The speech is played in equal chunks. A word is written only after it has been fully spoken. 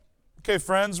Okay,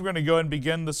 friends, we're going to go and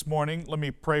begin this morning. Let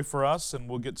me pray for us and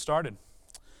we'll get started.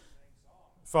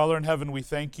 Father in heaven, we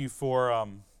thank you for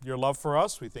your love for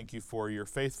us. We thank you for your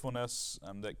faithfulness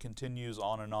that continues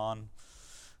on and on.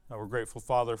 We're grateful,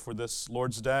 Father, for this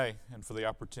Lord's Day and for the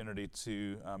opportunity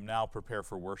to now prepare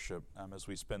for worship as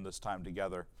we spend this time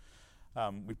together.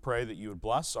 We pray that you would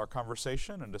bless our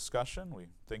conversation and discussion. We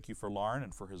thank you for Lauren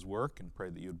and for his work and pray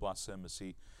that you would bless him as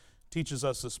he teaches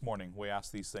us this morning. We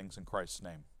ask these things in Christ's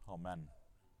name. Amen.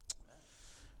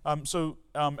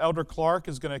 Elder Clark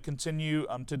is going to continue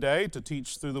today to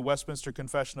teach through the Westminster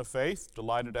Confession of Faith.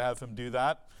 Delighted to have him do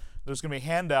that. There's going to be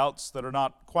handouts that are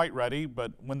not quite ready,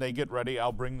 but when they get ready,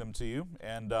 I'll bring them to you.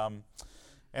 And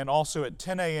also at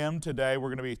 10 a.m. today, we're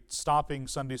going to be stopping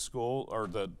Sunday school, or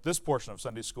this portion of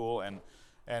Sunday school,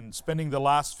 and spending the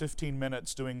last 15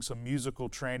 minutes doing some musical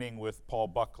training with Paul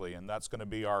Buckley. And that's going to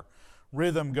be our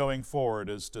rhythm going forward,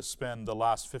 is to spend the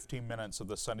last 15 minutes of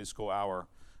the Sunday school hour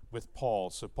with Paul.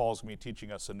 So Paul's going to be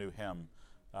teaching us a new hymn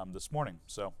this morning.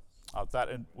 So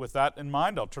with that in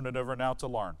mind, I'll turn it over now to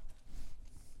Lauren.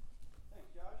 Thanks,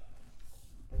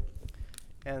 Josh.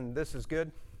 And this is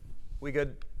good? We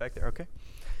good back there? Okay.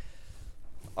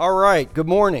 All right, good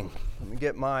morning. Let me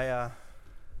get my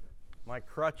my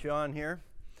crutch on here.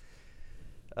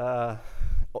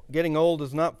 Getting old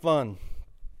is not fun.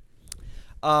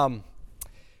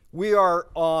 We are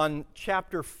on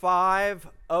chapter 5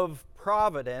 of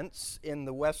Providence in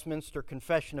the Westminster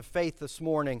Confession of Faith this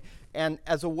morning. And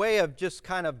as a way of just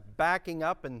kind of backing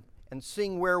up and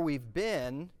seeing where we've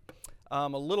been, a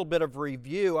little bit of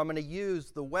review, I'm going to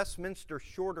use the Westminster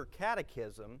Shorter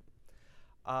Catechism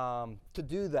to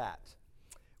do that.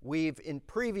 In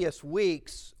previous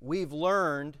weeks, we've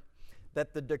learned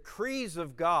that the decrees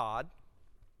of God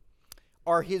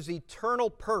are His eternal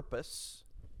purpose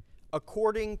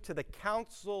according to the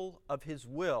counsel of His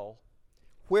will,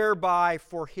 whereby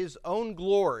for His own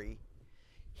glory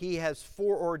He has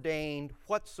foreordained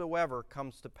whatsoever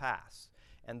comes to pass.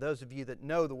 And those of you that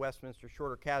know the Westminster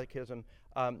Shorter Catechism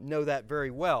know that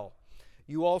very well.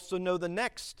 You also know the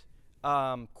next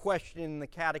question in the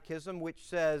Catechism, which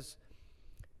says,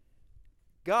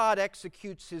 God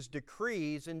executes His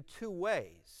decrees in two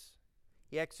ways.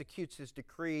 He executes His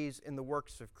decrees in the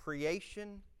works of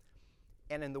creation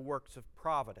and in the works of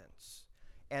providence.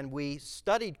 And we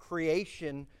studied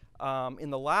creation in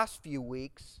the last few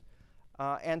weeks,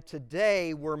 and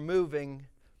today we're moving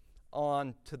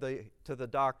on to the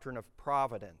doctrine of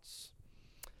providence.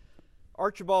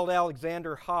 Archibald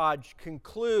Alexander Hodge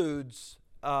concludes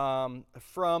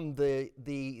from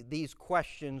these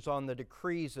questions on the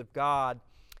decrees of God.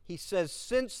 He says,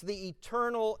 since the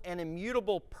eternal and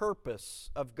immutable purpose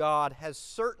of God has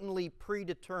certainly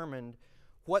predetermined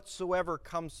whatsoever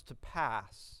comes to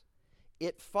pass,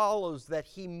 it follows that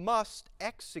He must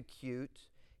execute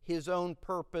His own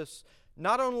purpose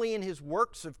not only in His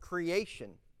works of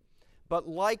creation, but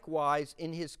likewise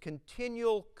in His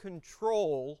continual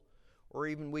control, or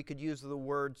even we could use the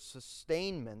word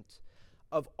sustainment,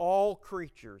 of all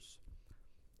creatures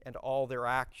and all their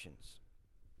actions.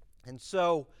 And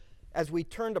so, as we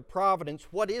turn to providence,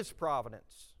 what is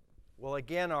providence? Well,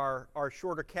 again, our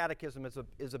shorter catechism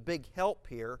is a big help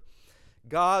here.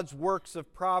 God's works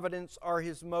of providence are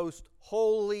His most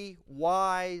holy,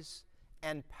 wise,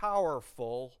 and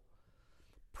powerful,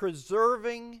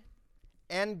 preserving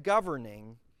and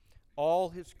governing all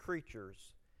His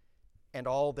creatures and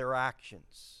all their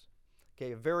actions.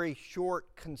 Okay, a very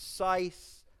short,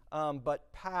 concise,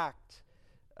 but packed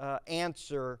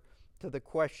answer to the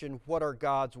question, what are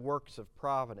God's works of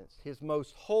providence? His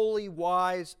most holy,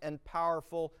 wise, and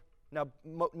powerful. Now,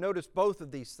 notice both of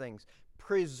these things.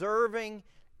 Preserving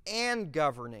and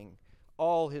governing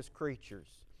all His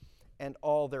creatures and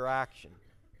all their action.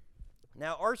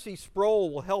 Now, R.C.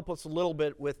 Sproul will help us a little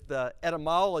bit with the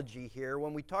etymology here.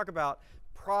 When we talk about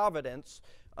providence,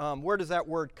 where does that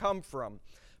word come from?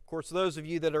 Of course, those of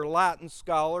you that are Latin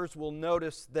scholars will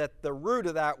notice that the root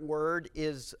of that word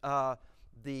is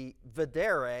the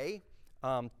videre,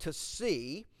 to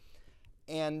see,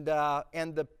 and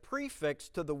the prefix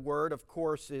to the word, of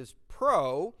course, is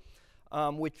pro,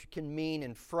 which can mean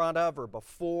in front of or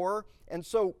before. And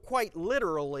so, quite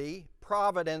literally,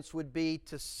 providence would be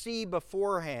to see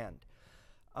beforehand.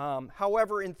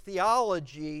 However, in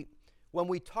theology, when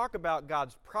we talk about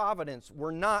God's providence,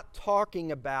 we're not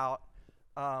talking about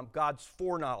God's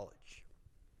foreknowledge.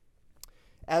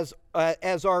 As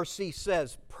R.C.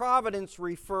 says, providence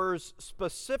refers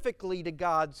specifically to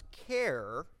God's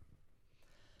care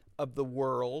of the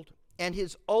world and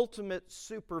His ultimate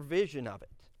supervision of it.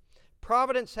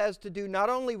 Providence has to do not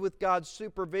only with God's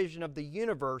supervision of the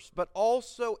universe, but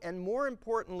also, and more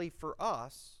importantly for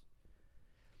us,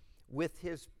 with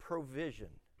His provision.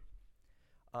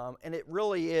 And it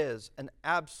really is an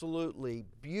absolutely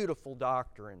beautiful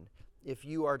doctrine if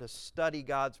you are to study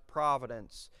God's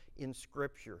providence in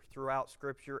Scripture, throughout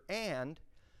Scripture, and,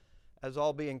 as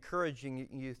I'll be encouraging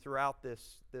you throughout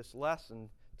this lesson,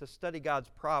 to study God's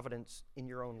providence in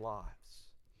your own lives.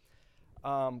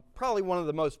 Probably one of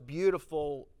the most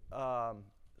beautiful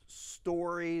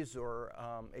stories or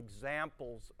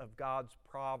examples of God's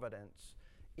providence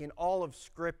in all of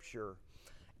Scripture,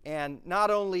 and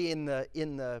not only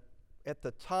at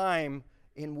the time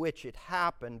in which it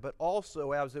happened, but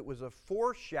also as it was a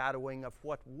foreshadowing of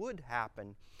what would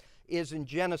happen, is in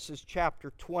Genesis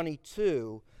chapter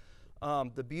 22,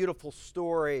 the beautiful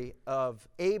story of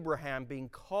Abraham being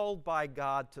called by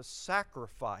God to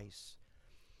sacrifice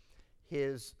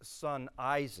his son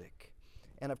Isaac.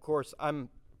 And of course,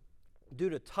 due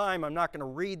to time, I'm not going to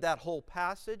read that whole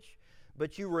passage,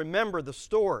 but you remember the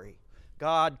story.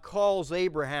 God calls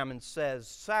Abraham and says,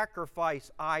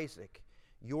 "Sacrifice Isaac,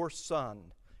 your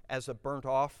son, as a burnt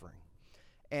offering."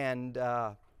 And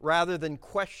rather than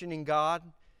questioning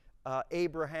God,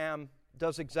 Abraham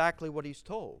does exactly what he's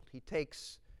told. He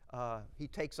takes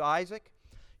Isaac.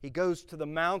 He goes to the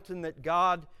mountain that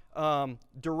God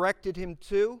directed him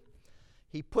to.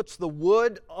 He puts the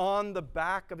wood on the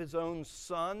back of his own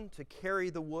son to carry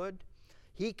the wood.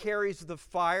 He carries the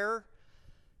fire,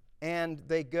 and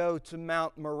they go to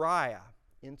Mount Moriah.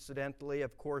 Incidentally,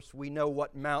 of course, we know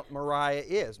what Mount Moriah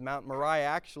is. Mount Moriah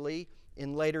actually,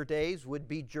 in later days, would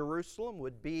be Jerusalem,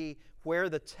 would be where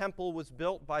the temple was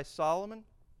built by Solomon.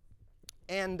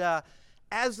 And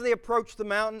as they approach the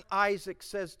mountain, Isaac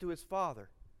says to his father,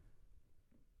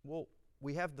 "Well,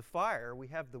 we have the fire, we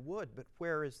have the wood, but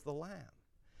where is the lamb?"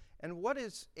 And what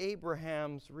is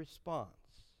Abraham's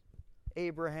response?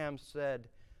 Abraham said,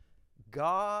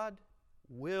 "God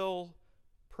will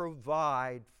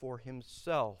provide for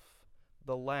Himself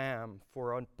the lamb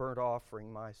for a burnt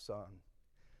offering, my son."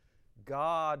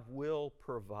 God will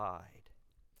provide.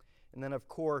 And then, of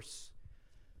course,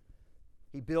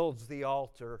 he builds the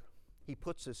altar. He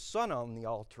puts his son on the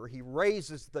altar. He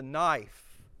raises the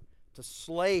knife to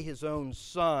slay his own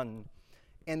son,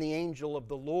 and the angel of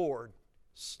the Lord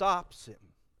stops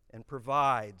him and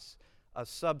provides a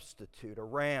substitute, a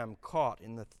ram caught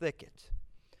in the thicket.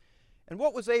 And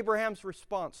what was Abraham's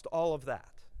response to all of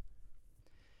that?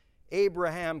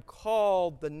 Abraham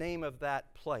called the name of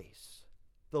that place,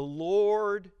 "The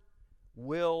Lord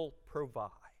will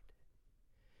provide."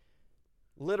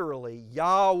 Literally,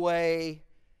 Yahweh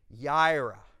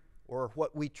Jireh, or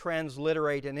what we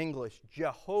transliterate in English,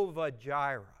 Jehovah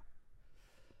Jireh.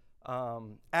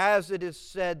 As it is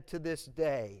said to this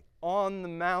day, "On the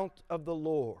mount of the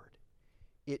Lord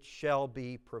it shall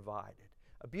be provided."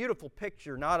 A beautiful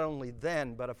picture not only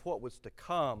then, but of what was to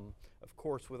come, of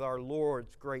course, with our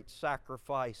Lord's great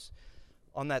sacrifice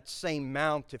on that same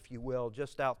mount, if you will,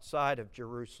 just outside of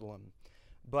Jerusalem.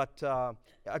 But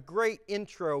a great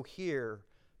intro here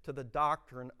to the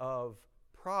doctrine of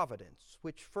providence,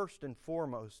 which first and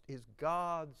foremost is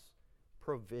God's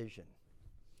provision.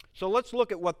 So let's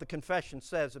look at what the confession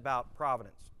says about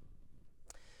providence.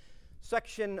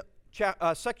 Section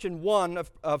 1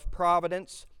 of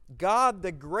providence: "God,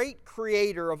 the great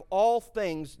creator of all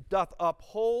things, doth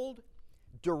uphold,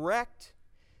 direct,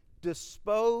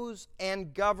 dispose,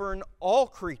 and govern all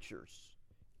creatures,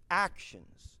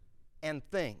 actions, and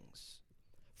things,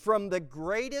 from the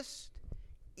greatest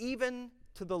even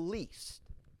to the least,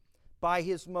 by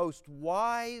His most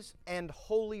wise and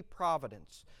holy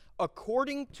providence,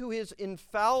 according to His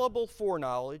infallible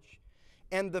foreknowledge,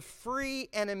 and the free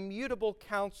and immutable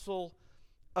counsel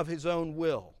of His own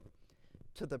will,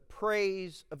 to the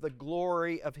praise of the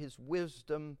glory of His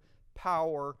wisdom,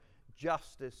 power,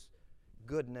 justice,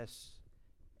 goodness,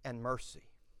 and mercy."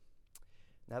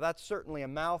 Now that's certainly a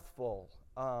mouthful,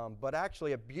 but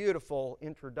actually a beautiful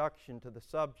introduction to the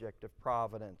subject of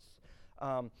providence.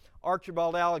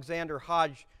 Archibald Alexander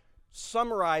Hodge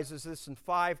summarizes this in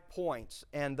 5 points.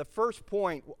 And the first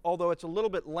point, although it's a little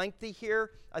bit lengthy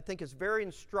here, I think is very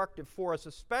instructive for us,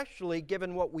 especially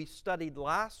given what we studied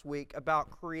last week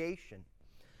about creation.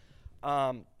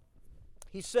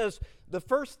 He says the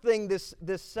first thing this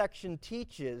section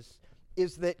teaches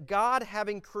is that God,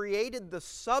 having created the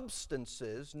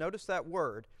substances, notice that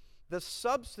word, the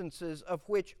substances of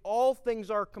which all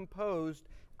things are composed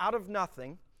out of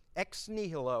nothing, ex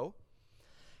nihilo,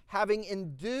 having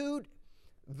endued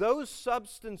those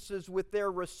substances with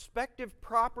their respective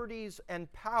properties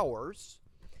and powers,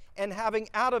 and having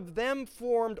out of them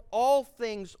formed all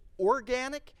things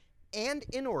organic and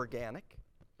inorganic,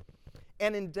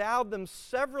 and endowed them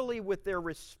severally with their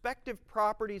respective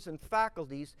properties and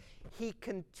faculties, He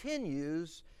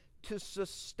continues to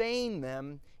sustain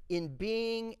them in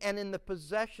being and in the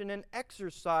possession and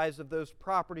exercise of those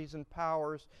properties and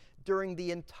powers during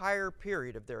the entire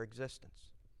period of their existence.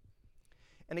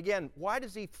 And again, why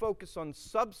does He focus on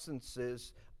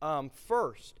substances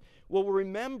first? Well,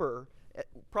 remember,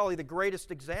 probably the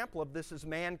greatest example of this is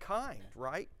mankind,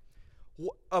 right?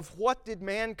 Of what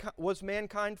was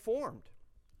mankind formed,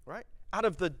 right? Out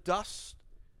of the dust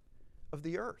of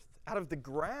the earth, out of the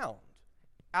ground,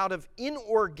 out of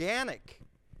inorganic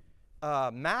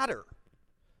matter.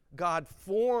 God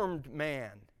formed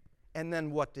man. And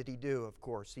then what did He do, of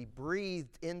course? He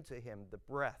breathed into him the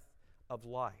breath of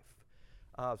life.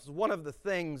 It's one of the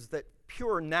things that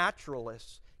pure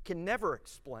naturalists can never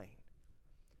explain.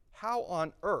 How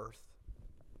on earth,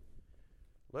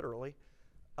 literally,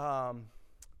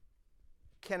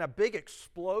 can a big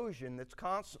explosion that's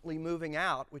constantly moving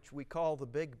out, which we call the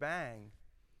Big Bang,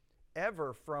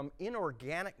 ever from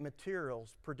inorganic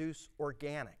materials produce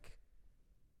organic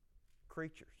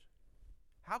creatures?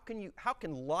 How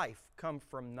can life come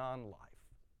from non-life?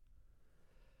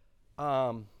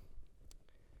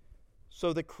 So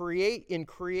in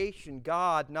creation,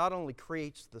 God not only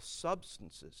creates the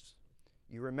substances.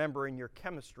 You remember in your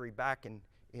chemistry back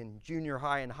in junior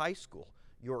high and high school,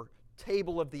 your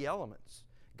table of the elements.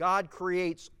 God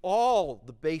creates all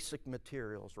the basic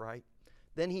materials, right?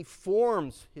 Then He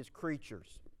forms His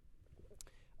creatures.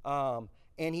 And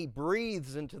He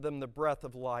breathes into them the breath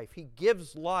of life. He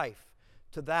gives life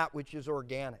to that which is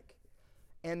organic.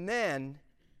 And then,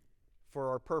 for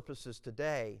our purposes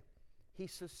today, He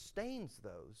sustains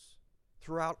those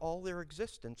throughout all their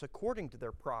existence according to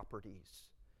their properties.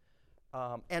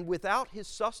 And without His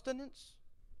sustenance,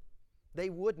 they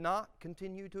would not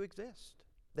continue to exist.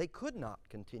 They could not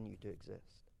continue to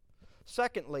exist.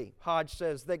 Secondly, Hodge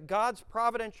says that God's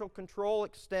providential control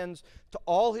extends to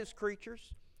all His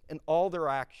creatures and all their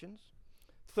actions.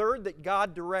 Third, that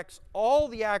God directs all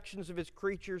the actions of His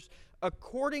creatures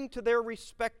according to their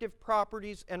respective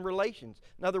properties and relations.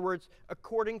 In other words,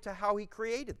 according to how He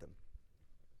created them.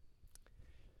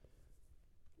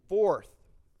 Fourth,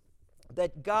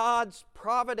 that God's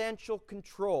providential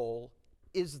control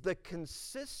is the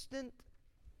consistent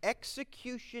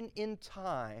execution in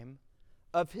time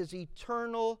of His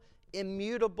eternal,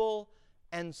 immutable,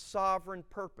 and sovereign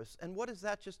purpose. And what is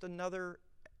that just another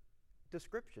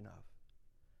description of?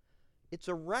 It's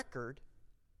a record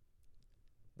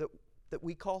that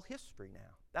we call history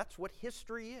now. That's what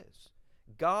history is.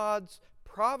 God's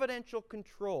providential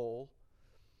control,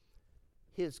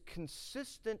 His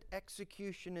consistent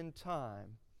execution in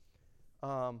time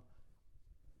of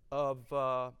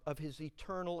His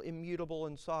eternal, immutable,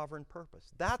 and sovereign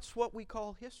purpose. That's what we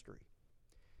call history.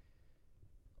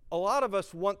 A lot of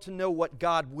us want to know what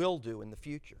God will do in the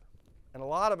future. And a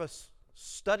lot of us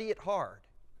study it hard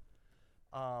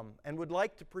and would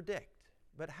like to predict.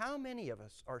 But how many of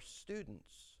us are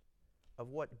students of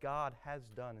what God has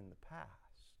done in the past?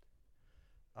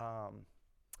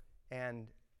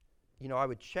 I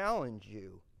would challenge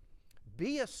you,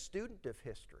 be a student of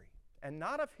history. And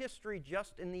not of history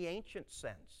just in the ancient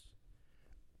sense,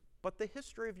 but the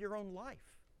history of your own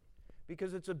life.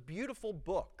 Because it's a beautiful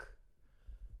book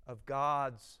of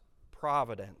God's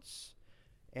providence.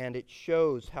 And it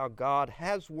shows how God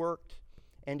has worked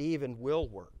and even will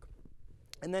work.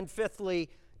 And then fifthly,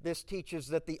 this teaches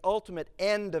that the ultimate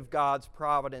end of God's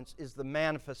providence is the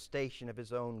manifestation of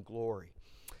His own glory.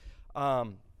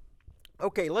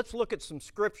 Okay, let's look at some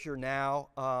scripture now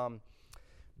on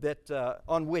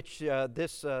which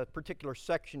this particular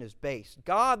section is based.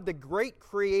 God, the great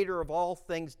creator of all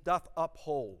things, doth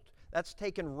uphold. That's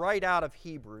taken right out of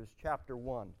Hebrews chapter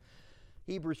 1.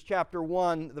 Hebrews chapter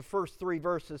 1, the first 3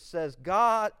 verses says,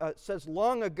 God says,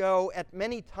 long ago, at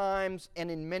many times and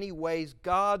in many ways,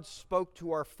 God spoke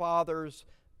to our fathers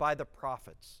by the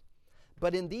prophets.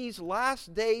 But in these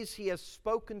last days He has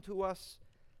spoken to us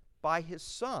by His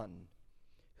Son,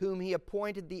 whom He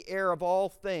appointed the heir of all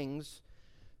things,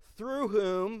 through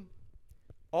whom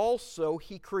also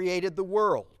He created the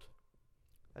world.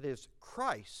 That is,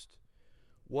 Christ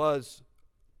was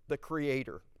the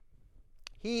creator.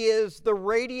 He is the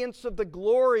radiance of the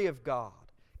glory of God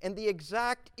and the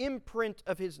exact imprint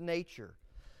of His nature.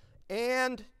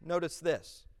 And, notice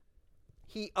this,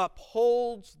 He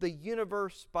upholds the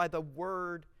universe by the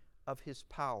word of His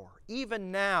power.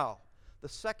 Even now, the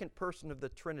second person of the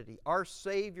Trinity, our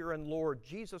Savior and Lord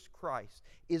Jesus Christ,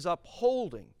 is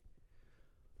upholding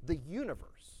the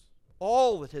universe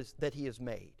all that He has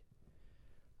made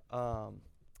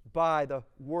by the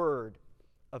word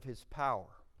of His power.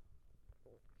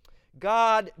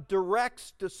 God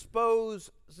directs,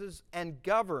 disposes, and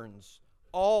governs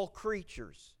all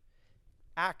creatures,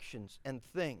 actions, and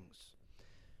things.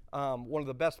 One of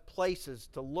the best places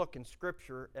to look in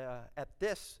Scripture at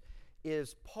this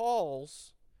is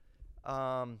Paul's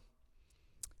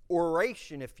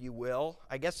oration, if you will.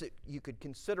 I guess you could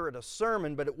consider it a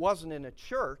sermon, but it wasn't in a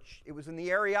church. It was in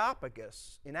the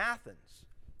Areopagus in Athens,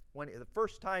 the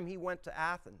first time he went to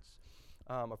Athens.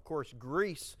 Of course,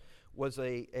 Greece was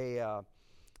a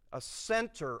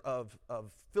center of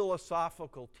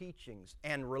philosophical teachings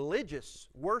and religious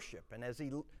worship. And as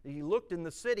he looked in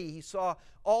the city, he saw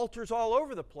altars all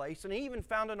over the place, and he even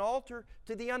found an altar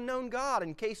to the unknown God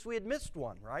in case we had missed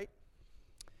one, right?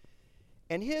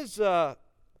 And his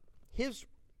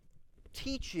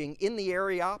teaching in the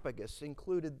Areopagus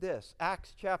included this.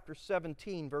 Acts chapter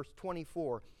 17, verse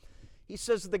 24. He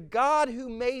says, "The God who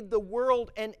made the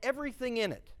world and everything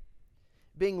in it,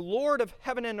 being Lord of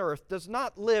heaven and earth, does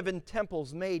not live in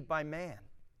temples made by man,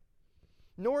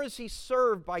 nor is He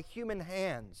served by human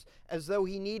hands as though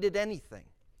He needed anything,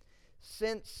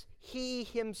 since He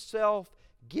Himself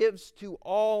gives to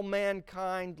all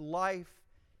mankind life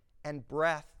and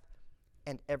breath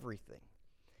and everything.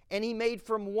 And He made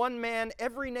from one man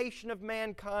every nation of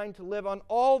mankind to live on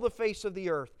all the face of the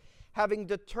earth, having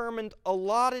determined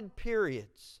allotted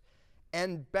periods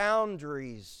and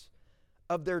boundaries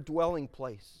of their dwelling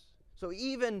place." So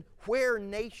even where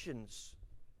nations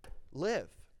live,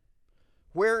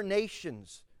 where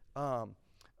nations grow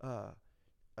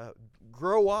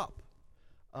up,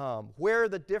 where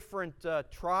the different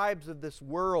tribes of this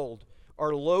world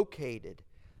are located,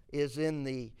 is in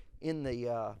the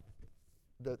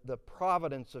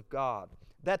providence of God.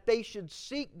 That they should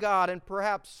seek God and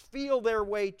perhaps feel their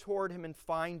way toward Him and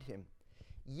find Him.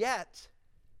 Yet,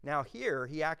 now here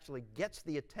he actually gets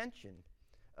the attention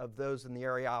of those in the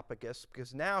Areopagus,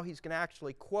 because now he's going to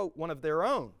actually quote one of their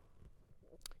own.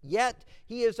 "Yet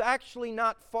He is actually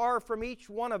not far from each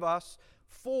one of us,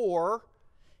 for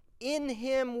in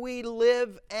Him we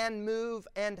live and move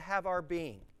and have our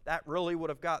being." That really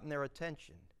would have gotten their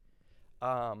attention.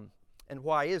 And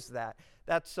why is that?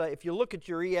 That's if you look at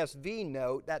your ESV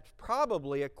note, that's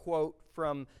probably a quote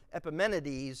from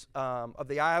Epimenides of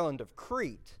the island of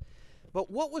Crete. But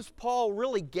what was Paul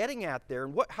really getting at there,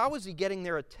 and how was he getting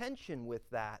their attention with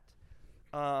that?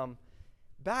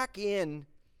 Back in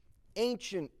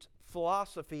ancient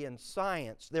philosophy and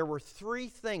science, there were three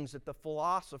things that the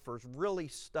philosophers really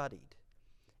studied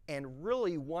and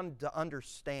really wanted to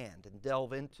understand and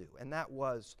delve into. And that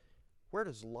was, where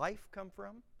does life come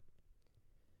from?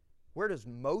 Where does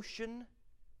motion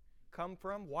come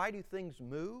from? Why do things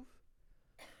move?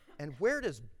 And where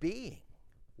does being?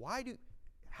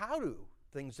 How do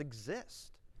things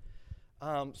exist?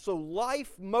 So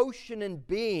life, motion, and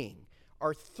being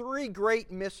are three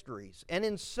great mysteries. And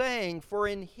in saying, "For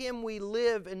in Him we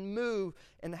live and move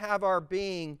and have our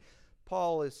being,"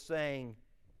 Paul is saying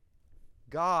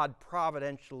God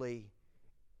providentially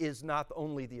is not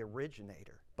only the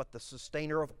originator, but the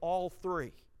sustainer of all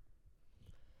three.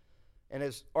 And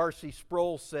as R.C.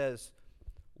 Sproul says,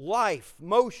 life,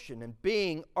 motion, and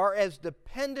being are as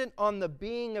dependent on the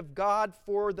being of God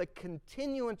for the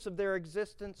continuance of their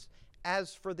existence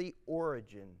as for the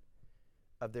origin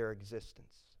of their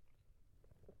existence.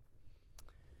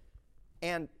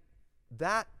 And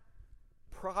that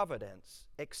providence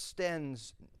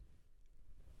extends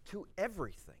to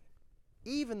everything,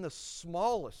 even the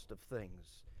smallest of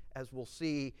things, as we'll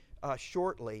see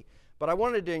shortly. But I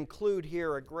wanted to include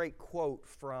here a great quote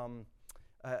from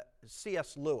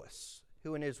C.S. Lewis,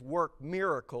 who in his work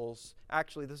Miracles,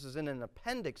 actually this is in an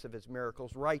appendix of his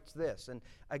Miracles, writes this. And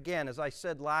again, as I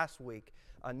said last week,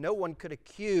 no one could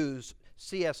accuse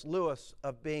C.S. Lewis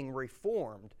of being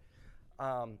reformed.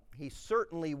 He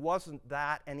certainly wasn't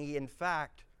that, and he in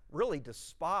fact really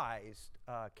despised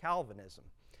Calvinism.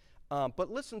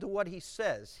 But listen to what he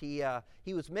says. He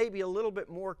was maybe a little bit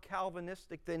more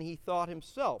Calvinistic than he thought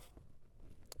himself.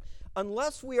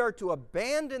 "Unless we are to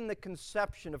abandon the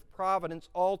conception of providence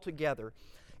altogether,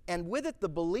 and with it the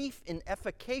belief in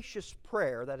efficacious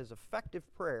prayer," that is effective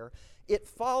prayer, "it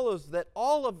follows that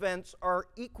all events are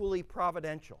equally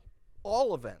providential."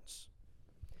 All events.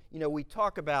 You know, we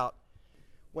talk about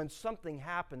when something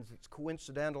happens that's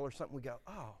coincidental or something, we go,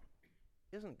 "Oh,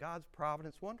 isn't God's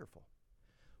providence wonderful?"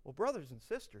 Well, brothers and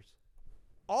sisters,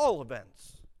 all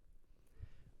events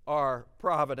are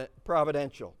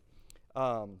providential.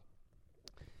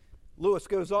 Lewis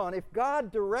goes on, "If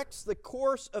God directs the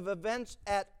course of events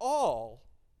at all,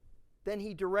 then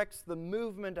He directs the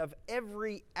movement of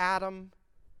every atom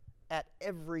at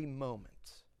every moment.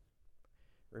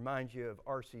 Reminds you of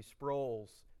R.C.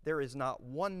 Sproul's, there is not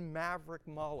one maverick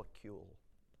molecule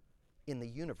in the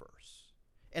universe.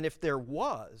 And if there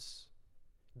was,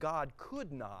 God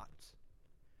could not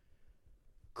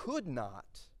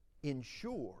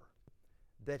ensure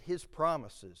that His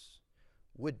promises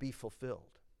would be fulfilled.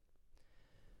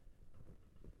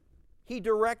 He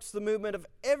directs the movement of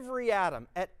every atom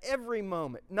at every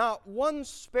moment. Not one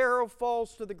sparrow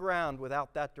falls to the ground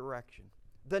without that direction.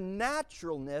 The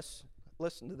naturalness,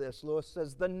 listen to this, Lewis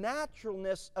says, the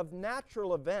naturalness of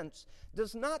natural events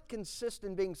does not consist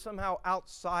in being somehow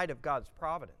outside of God's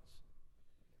providence.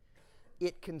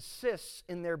 It consists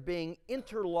in their being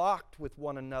interlocked with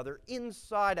one another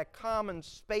inside a common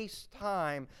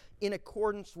space-time in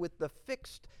accordance with the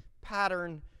fixed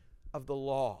pattern of the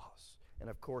laws. And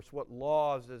of course, what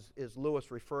laws is Lewis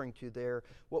referring to there?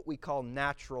 What we call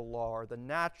natural law, or the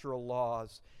natural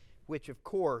laws, which of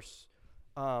course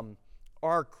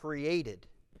are created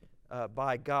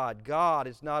by God. God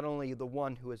is not only the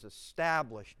one who has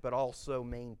established, but also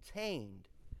maintained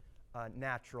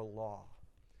natural law.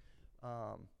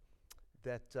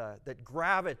 That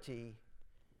gravity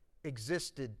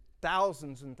existed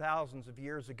thousands and thousands of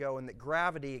years ago, and that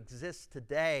gravity exists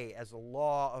today as a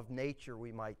law of nature,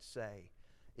 we might say,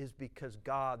 is because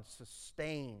God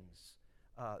sustains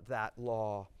that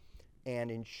law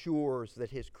and ensures that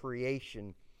His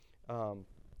creation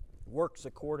works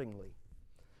accordingly.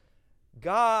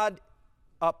 God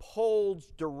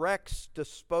upholds, directs,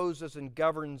 disposes, and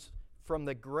governs from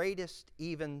the greatest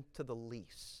even to the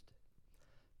least.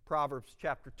 Proverbs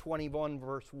chapter 21,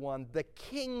 verse 1, the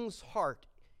king's heart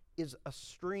is a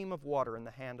stream of water in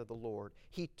the hand of the Lord.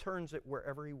 He turns it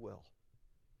wherever He will.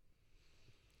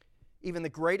 Even the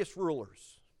greatest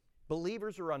rulers,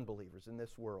 believers or unbelievers in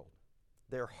this world,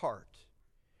 their heart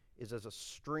is as a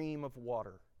stream of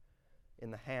water in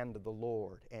the hand of the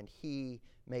Lord, and He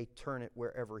may turn it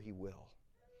wherever He will.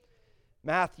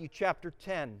 Matthew chapter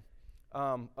 10,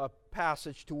 a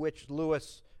passage to which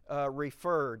Lewis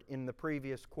referred in the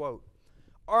previous quote.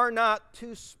 Are not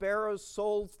 2 sparrows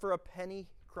sold for a penny,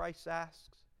 Christ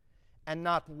asks, and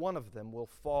not one of them will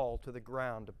fall to the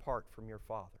ground apart from your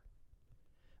Father.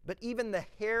 But even the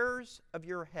hairs of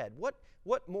your head,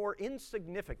 what more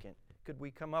insignificant could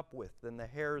we come up with than the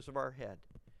hairs of our head?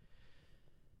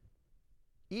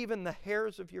 Even the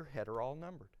hairs of your head are all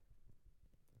numbered.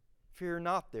 Fear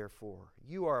not, therefore,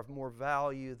 you are of more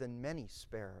value than many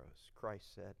sparrows,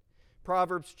 Christ said.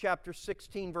 Proverbs chapter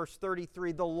 16, verse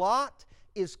 33, the lot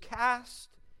is cast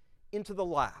into the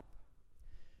lap.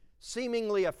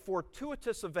 Seemingly a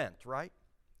fortuitous event, right?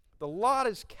 The lot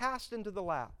is cast into the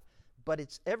lap, but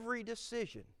its every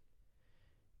decision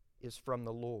is from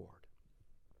the Lord.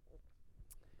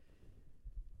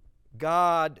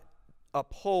 God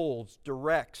upholds,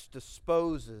 directs,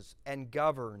 disposes, and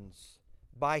governs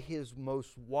by His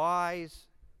most wise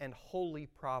and holy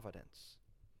providence.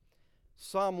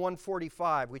 Psalm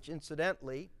 145, which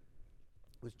incidentally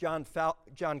was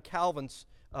John Calvin's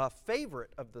favorite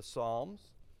of the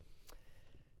Psalms.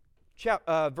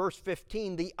 Verse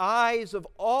 15, the eyes of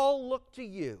all look to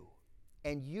you,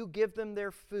 and you give them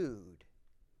their food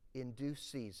in due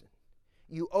season.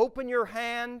 You open your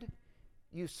hand,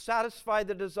 you satisfy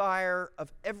the desire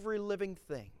of every living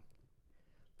thing.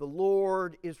 The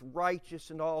Lord is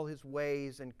righteous in all His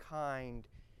ways and kind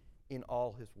in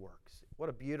all His works. What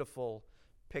a beautiful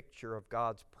picture of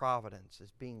God's providence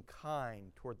as being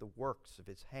kind toward the works of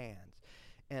His hands.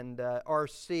 And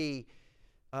R.C.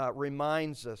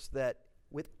 reminds us that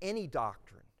with any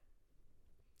doctrine,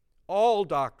 all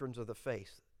doctrines of the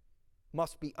faith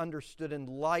must be understood in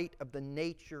light of the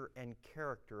nature and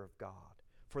character of God,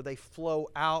 for they flow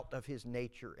out of His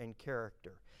nature and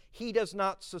character. He does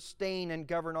not sustain and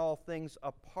govern all things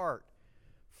apart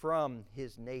from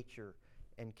His nature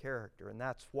and character, and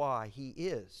that's why He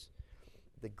is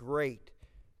the great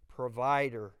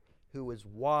provider who is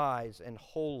wise and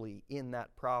holy in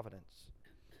that providence.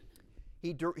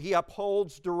 He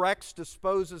upholds, directs,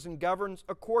 disposes, and governs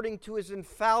according to His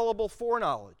infallible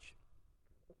foreknowledge.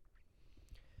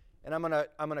 And I'm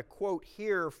going to quote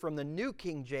here from the New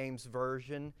King James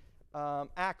Version,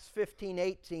 Acts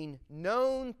 15:18,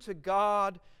 known to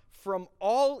God from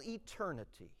all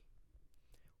eternity,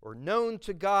 or known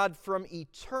to God from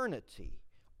eternity,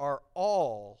 are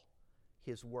all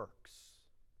His works.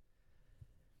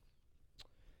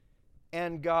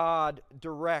 And God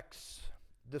directs,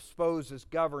 disposes,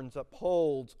 governs,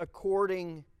 upholds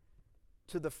according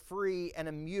to the free and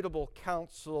immutable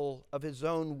counsel of His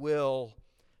own will,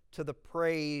 to the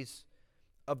praise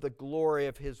of the glory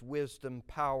of His wisdom,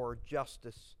 power,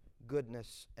 justice,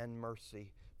 goodness, and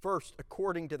mercy. First,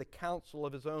 according to the counsel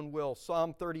of His own will.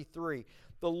 Psalm 33,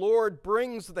 the Lord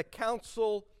brings the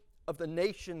counsel of the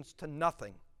nations to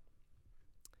nothing.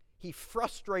 He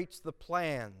frustrates the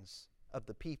plans of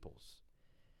the peoples.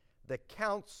 The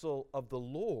counsel of the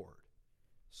Lord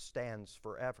stands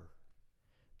forever.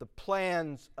 The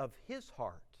plans of His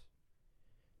heart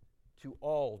to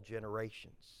all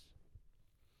generations.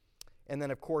 And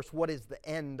then, of course, what is the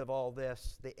end of all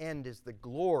this? The end is the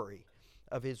glory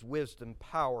of His wisdom,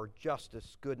 power,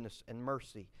 justice, goodness, and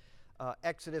mercy.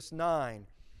 Exodus 9,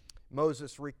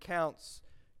 Moses recounts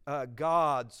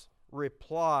God's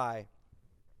reply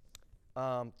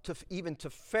even to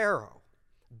Pharaoh.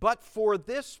 But for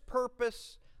this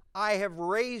purpose I have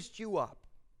raised you up,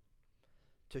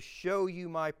 to show you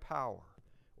my power,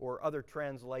 or other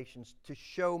translations, to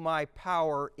show my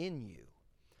power in you,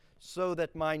 so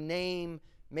that my name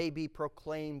may be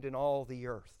proclaimed in all the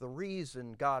earth. The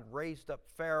reason God raised up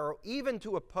Pharaoh, even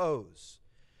to oppose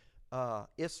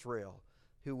Israel,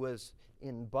 who was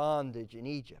in bondage in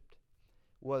Egypt,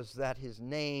 was that His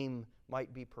name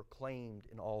might be proclaimed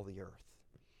in all the earth.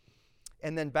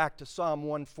 And then back to Psalm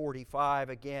 145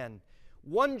 again.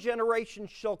 One generation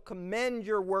shall commend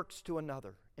your works to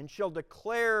another, and shall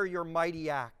declare your mighty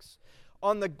acts.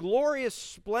 On the glorious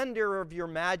splendor of your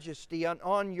majesty, and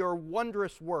on your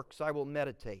wondrous works I will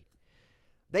meditate.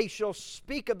 They shall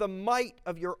speak of the might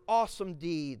of your awesome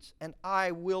deeds, and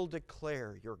I will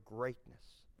declare your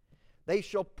greatness. They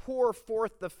shall pour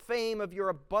forth the fame of your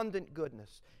abundant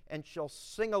goodness, and shall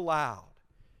sing aloud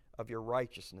of your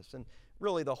righteousness. And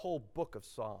really the whole book of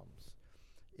Psalms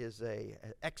is an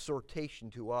exhortation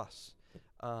to us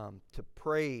to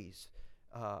praise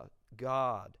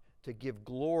God, to give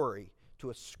glory, to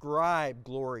ascribe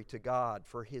glory to God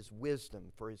for His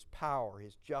wisdom, for His power,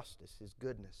 His justice, His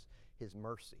goodness, His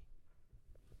mercy.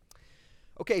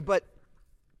 Okay, but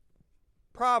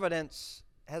providence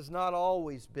has not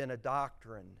always been a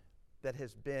doctrine that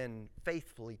has been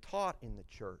faithfully taught in the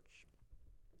church,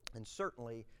 and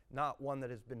certainly not one that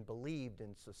has been believed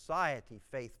in society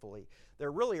faithfully.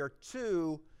 There really are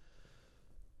two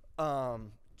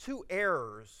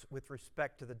errors with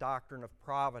respect to the doctrine of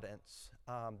providence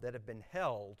that have been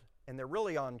held, and they're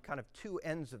really on kind of two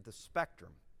ends of the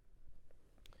spectrum.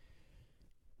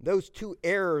 Those two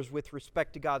errors with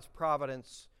respect to God's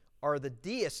providence are the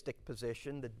deistic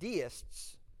position, the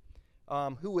deists,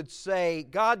 who would say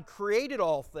God created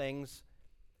all things,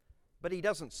 but He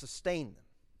doesn't sustain them.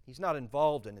 He's not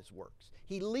involved in His works.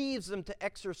 He leaves them to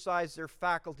exercise their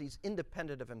faculties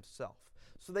independent of Himself.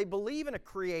 So they believe in a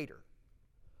creator,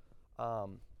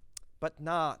 but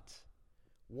not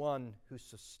one who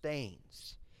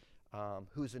sustains,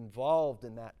 who's involved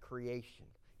in that creation.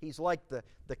 He's like the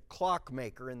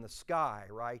clockmaker in the sky,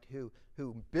 right?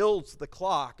 Who builds the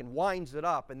clock and winds it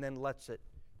up and then lets it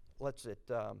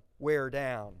wear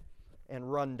down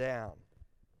and run down.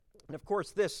 And of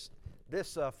course, this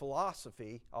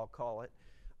philosophy, I'll call it,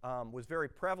 was very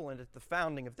prevalent at the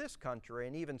founding of this country,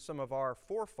 and even some of our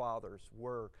forefathers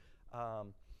were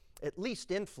at least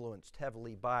influenced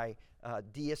heavily by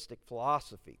deistic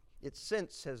philosophy. It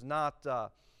since has not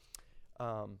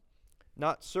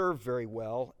served very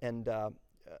well, and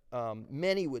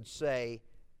many would say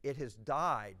it has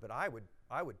died, but I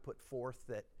would put forth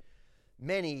that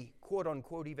many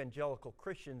quote-unquote evangelical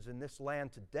Christians in this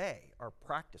land today are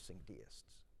practicing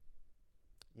deists.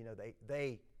 You know,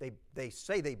 they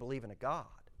say they believe in a God,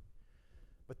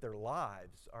 but their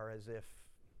lives are as if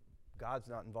God's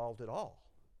not involved at all.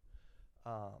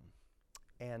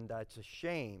 And it's a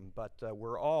shame, but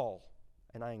we're all,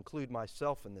 and I include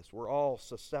myself in this, we're all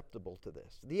susceptible to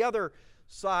this. The other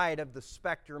side of the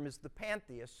spectrum is the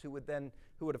pantheists, who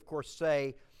would of course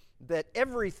say that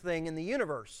everything in the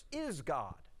universe is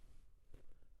God.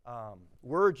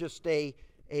 We're just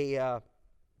an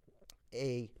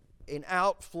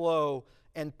outflow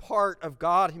and part of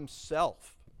God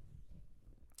Himself.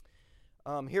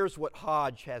 Here's what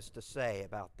Hodge has to say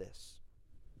about this.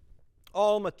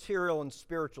 All material and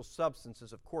spiritual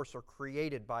substances, of course, are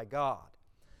created by God.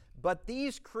 But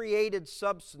these created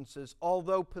substances,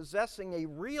 although possessing a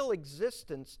real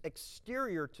existence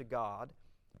exterior to God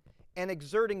and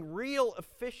exerting real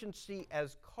efficiency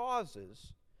as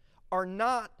causes, are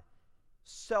not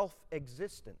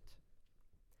self-existent.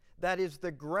 That is,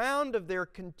 the ground of their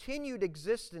continued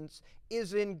existence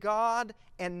is in God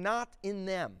and not in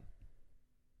them.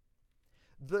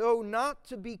 Though not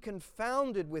to be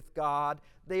confounded with God,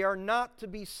 they are not to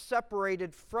be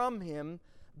separated from Him,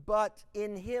 but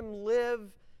in Him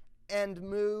live and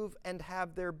move and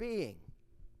have their being.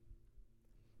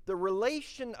 the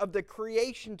relation of the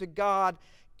creation to God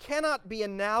cannot be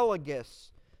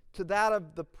analogous to that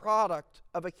of the product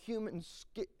of a human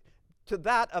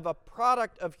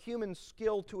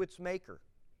skill to its maker.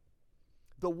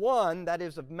 The one, that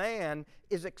is of man,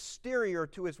 is exterior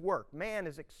to his work. Man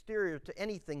is exterior to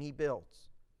anything he builds.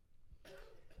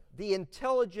 The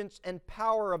intelligence and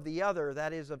power of the other,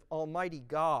 that is of Almighty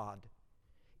God,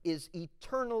 is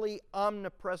eternally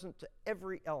omnipresent to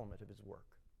every element of his work.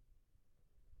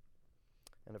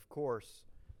 And of course,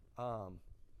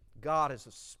 God is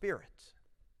a spirit.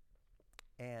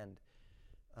 And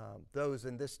those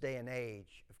in this day and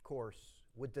age, of course,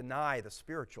 would deny the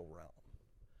spiritual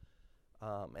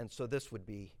realm. And so this would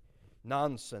be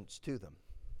nonsense to them.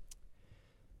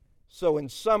 So in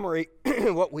summary,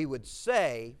 what we would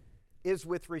say is,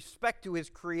 with respect to his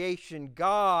creation,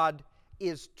 God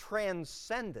is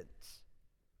transcendent.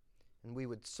 And we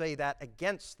would say that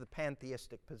against the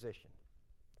pantheistic position.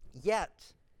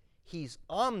 Yet, he's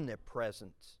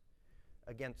omnipresent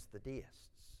against the deists.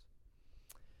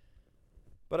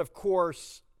 But of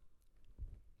course,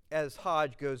 as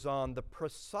Hodge goes on, the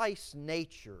precise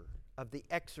nature of the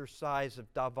exercise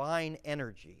of divine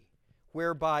energy,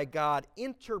 whereby God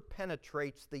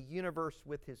interpenetrates the universe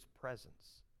with his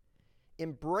presence,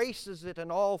 embraces it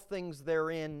and all things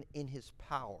therein in his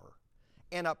power,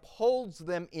 and upholds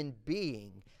them in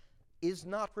being, is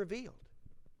not revealed.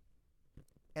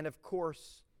 And of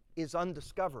course, is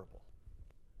undiscoverable.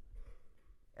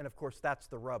 And of course, that's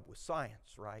the rub with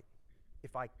science, right?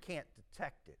 If I can't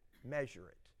detect it, measure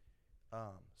it,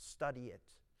 study it,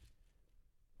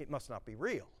 it must not be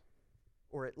real.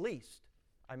 Or at least,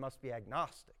 I must be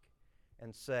agnostic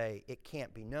and say it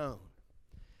can't be known.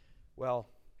 Well,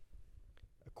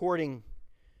 according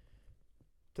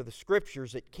to the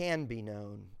Scriptures, it can be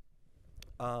known,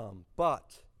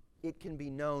 but it can be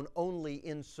known only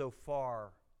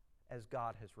insofar as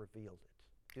God has revealed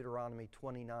it. Deuteronomy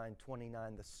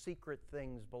 29:29, the secret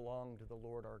things belong to the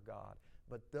Lord our God,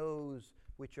 but those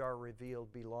which are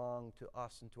revealed belong to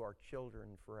us and to our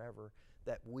children forever,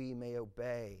 that we may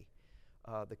obey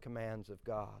the commands of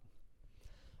God.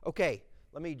 Okay,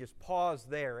 let me just pause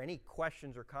there. Any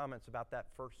questions or comments about that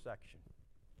first section?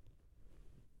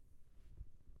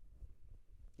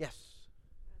 Yes,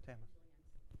 Tamara.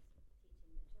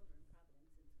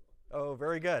 Oh,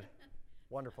 very good.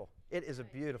 Wonderful. It is a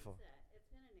beautiful. It's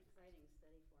been an exciting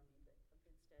study for me, but I've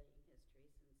been studying history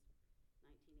since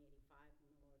 1985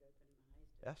 when the Lord opened my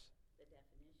eyes to Yes. the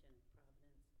definition of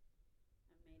providence.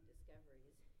 I've made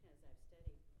discoveries as I've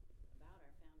studied about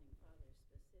our founding fathers,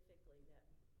 specifically that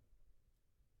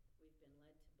we've been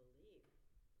led to believe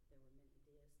there were many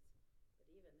deists, but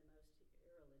even the most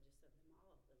irreligious of them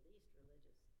all, the least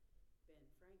religious, Ben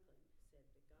Franklin, said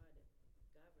that God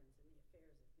governs in the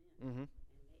affairs of men. Mm-hmm.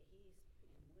 He's,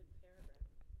 in one paragraph,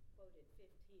 quoted 15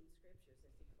 scriptures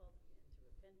as he called them into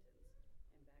repentance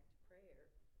and back to prayer,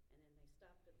 and then they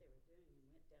stopped what they were doing and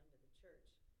went down to the church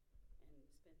and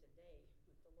spent a day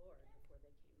with the Lord before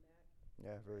they came back.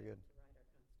 Yeah, very good. To write our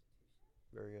Constitution.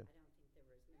 Very good. I don't think there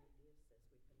were as many deists as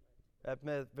we've been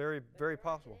led to. Very, very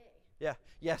possible. Today. Yeah.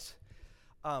 Yes.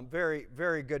 Very,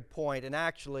 very good point. And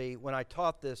actually, when I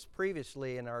taught this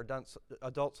previously in our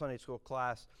adult Sunday school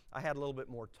class, I had a little bit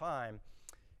more time,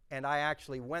 and I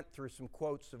actually went through some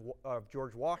quotes of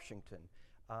George Washington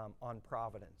on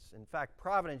providence. In fact,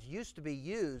 providence used to be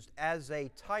used as a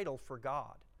title for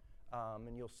God,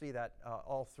 and you'll see that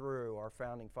all through our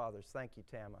founding fathers. Thank you,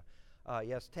 Tama.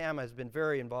 Yes, Tama has been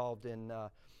very involved in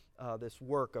this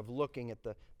work of looking at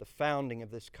the founding of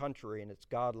this country and its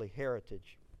godly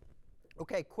heritage.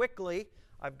 Okay, quickly,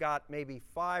 I've got maybe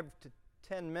 5 to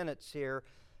 10 minutes here.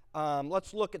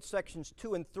 Let's look at sections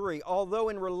 2 and 3. Although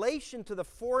in relation to the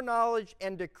foreknowledge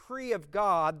and decree of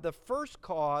God, the first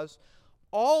cause,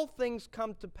 all things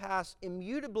come to pass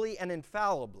immutably and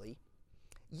infallibly,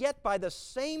 yet by the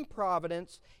same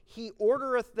providence he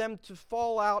ordereth them to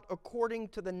fall out according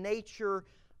to the nature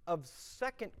of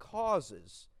second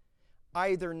causes,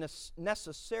 either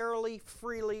necessarily,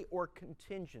 freely, or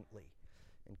contingently.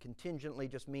 And contingently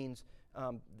just means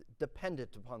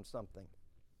dependent upon something.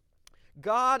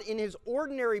 God in his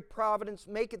ordinary providence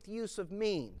maketh use of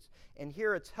means. And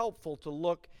here it's helpful to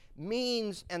look,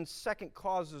 means and second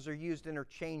causes are used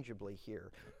interchangeably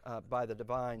here by the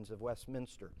divines of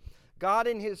Westminster. God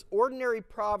in his ordinary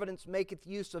providence maketh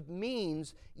use of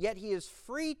means, yet he is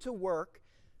free to work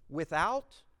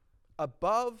without,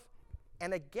 above,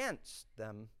 and against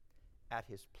them at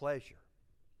his pleasure.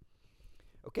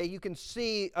 Okay, you can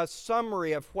see a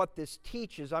summary of what this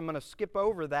teaches. I'm going to skip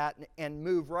over that and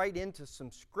move right into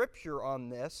some scripture on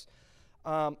this.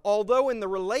 Although in the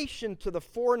relation to the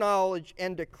foreknowledge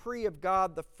and decree of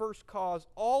God, the first cause,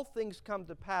 all things come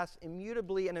to pass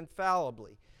immutably and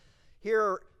infallibly.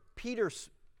 Here Peter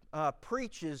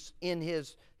preaches in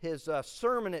his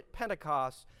sermon at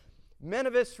Pentecost, "Men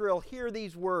of Israel, hear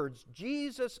these words.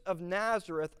 Jesus of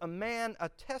Nazareth, a man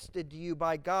attested to you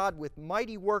by God with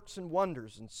mighty works and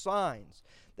wonders and signs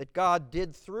that God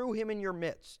did through him in your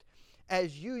midst,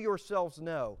 as you yourselves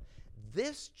know.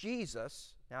 This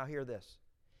Jesus," now hear this,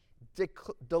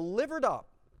 "delivered up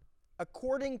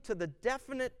according to the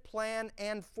definite plan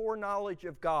and foreknowledge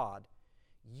of God,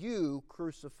 you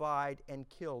crucified and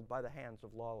killed by the hands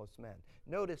of lawless men."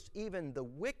 Notice even the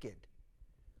wicked,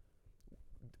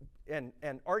 and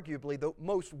arguably the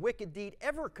most wicked deed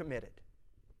ever committed,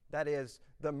 that is,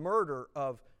 the murder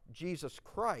of Jesus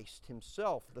Christ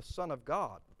himself, the Son of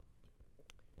God,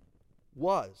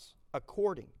 was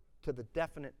according to the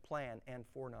definite plan and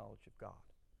foreknowledge of God.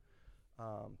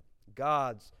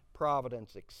 God's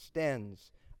providence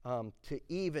extends to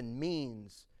even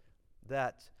means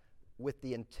that, with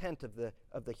the intent of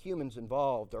the humans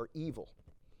involved, are evil.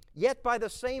 "Yet by the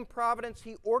same providence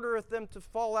he ordereth them to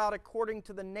fall out according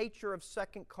to the nature of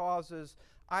second causes,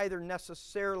 either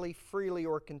necessarily, freely,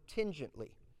 or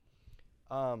contingently."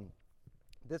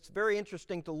 It's very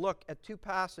interesting to look at two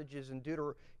passages in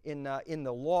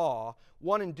the law.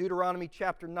 One in Deuteronomy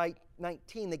chapter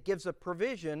 19 that gives a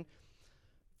provision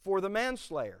for the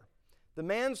manslayer. The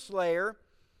manslayer,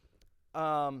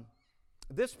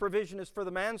 this provision is for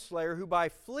the manslayer who by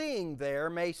fleeing there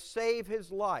may save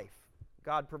his life.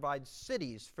 God provides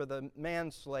cities for the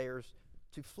manslayers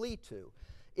to flee to.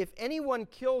 "If anyone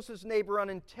kills his neighbor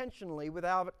unintentionally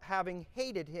without having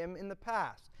hated him in the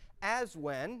past, as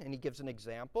when," and he gives an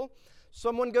example,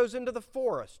 "someone goes into the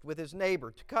forest with his neighbor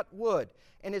to cut wood,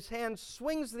 and his hand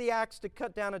swings the axe to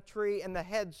cut down a tree, and the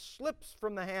head slips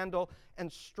from the handle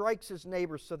and strikes his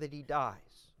neighbor so that he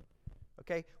dies."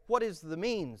 Okay, what is the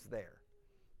means there?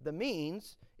 The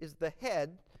means is the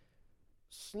head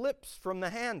slips from the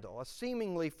handle, a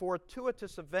seemingly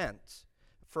fortuitous event,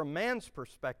 from man's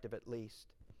perspective at least.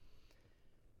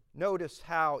 Notice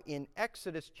how in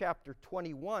Exodus chapter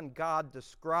 21, God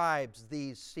describes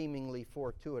these seemingly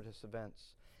fortuitous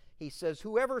events. He says,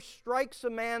 "Whoever strikes a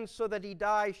man so that he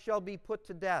dies shall be put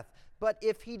to death. But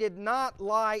if he did not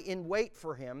lie in wait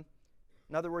for him,"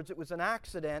 in other words, it was an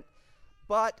accident,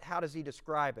 but how does he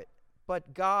describe it?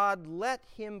 "But God let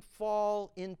him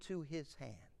fall into his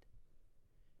hand."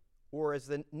 Or as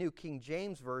the New King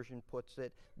James Version puts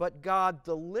it, "But God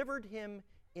delivered him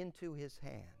into his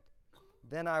hand.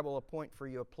 Then I will appoint for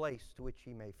you a place to which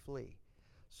he may flee."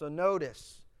 So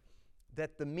notice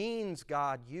that the means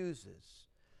God uses,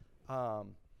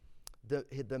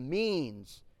 the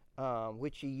means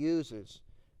which he uses,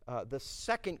 the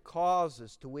second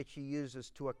causes to which he uses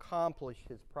to accomplish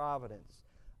his providence,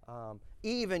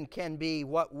 even can be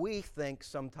what we think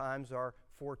sometimes are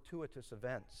fortuitous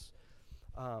events.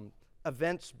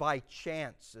 Events by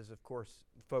chance, as of course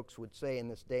folks would say in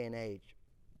this day and age.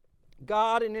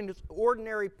 "God in his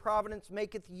ordinary providence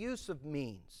maketh use of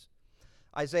means."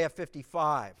 Isaiah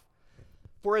 55.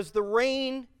 "For as the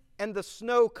rain and the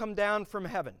snow come down from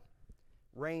heaven."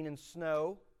 Rain and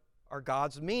snow are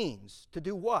God's means. To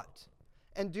do what?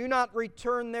 "And do not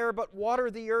return there, but water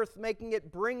the earth, making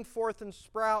it bring forth and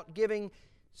sprout, giving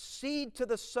seed to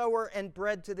the sower and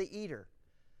bread to the eater."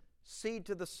 Seed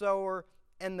to the sower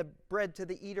and the bread to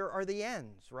the eater are the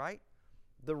ends, right?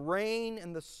 The rain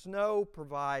and the snow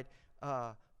provide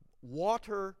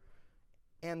water,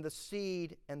 and the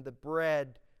seed and the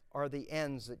bread are the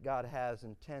ends that God has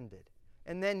intended.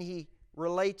 And then he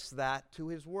relates that to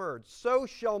his word. "So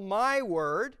shall my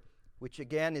word," which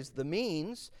again is the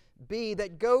means, "be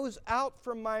that goes out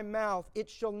from my mouth.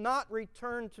 It shall not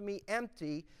return to me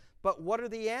empty, but" what are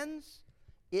the ends?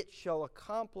 "It shall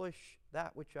accomplish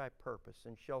that which I purpose,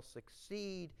 and shall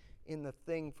succeed in the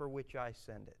thing for which I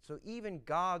send it." So even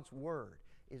God's word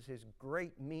is his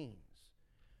great means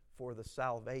for the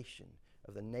salvation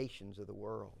of the nations of the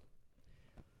world.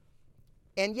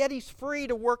 And yet he's free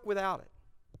to work without it.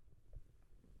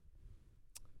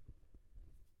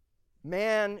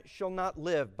 "Man shall not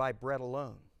live by bread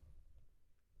alone,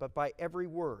 but by every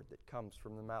word that comes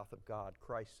from the mouth of God,"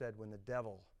 Christ said when the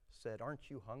devil said, "Aren't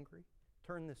you hungry?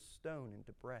 Turn this stone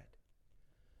into bread."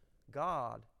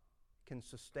 God can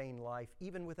sustain life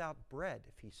even without bread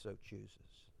if he so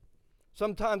chooses.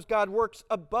 Sometimes God works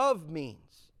above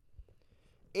means.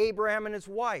 Abraham and his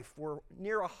wife were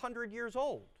near 100 years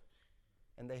old,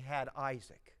 and they had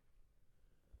Isaac,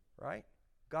 right?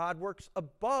 God works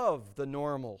above the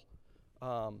normal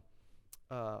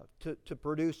to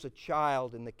produce a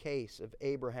child in the case of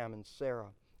Abraham and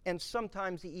Sarah. And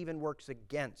sometimes he even works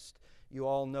against. You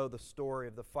all know the story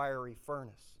of the fiery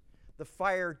furnace. The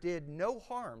fire did no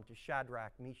harm to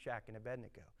Shadrach, Meshach, and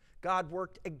Abednego. God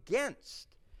worked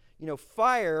against.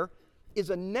 Fire is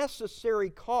a necessary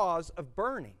cause of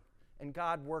burning, and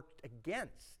God worked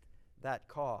against that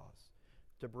cause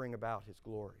to bring about His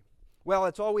glory. Well,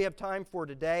 that's all we have time for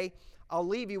today. I'll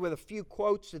leave you with a few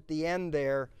quotes at the end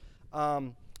there.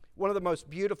 One of the most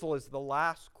beautiful is the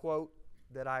last quote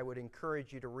that I would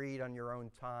encourage you to read on your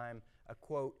own time. A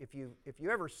quote, if you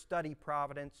ever study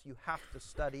Providence, you have to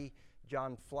study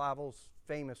John Flavel's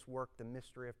famous work, The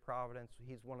Mystery of Providence.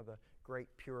 He's one of the great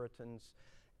Puritans.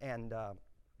 And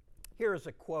here is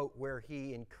a quote where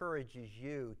he encourages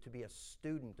you to be a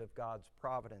student of God's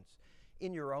providence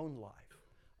in your own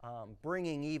life,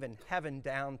 bringing even heaven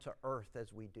down to earth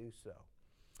as we do so.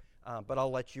 But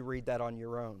I'll let you read that on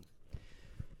your own.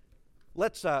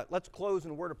 Let's close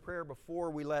in a word of prayer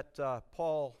before we let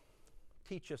Paul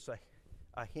teach us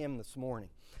a hymn this morning.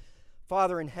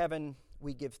 Father in heaven,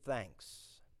 we give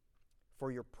thanks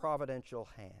for your providential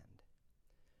hand,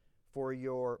 for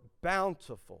your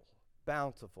bountiful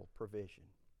provision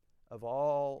of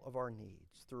all of our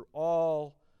needs through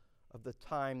all of the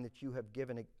time that you have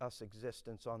given us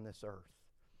existence on this earth.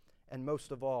 And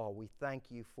most of all, we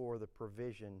thank you for the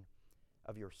provision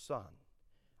of your Son,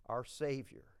 our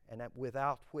Savior, and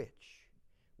without which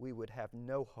we would have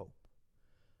no hope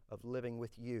of living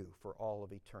with you for all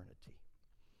of eternity.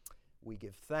 We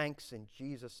give thanks in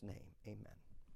Jesus' name. Amen.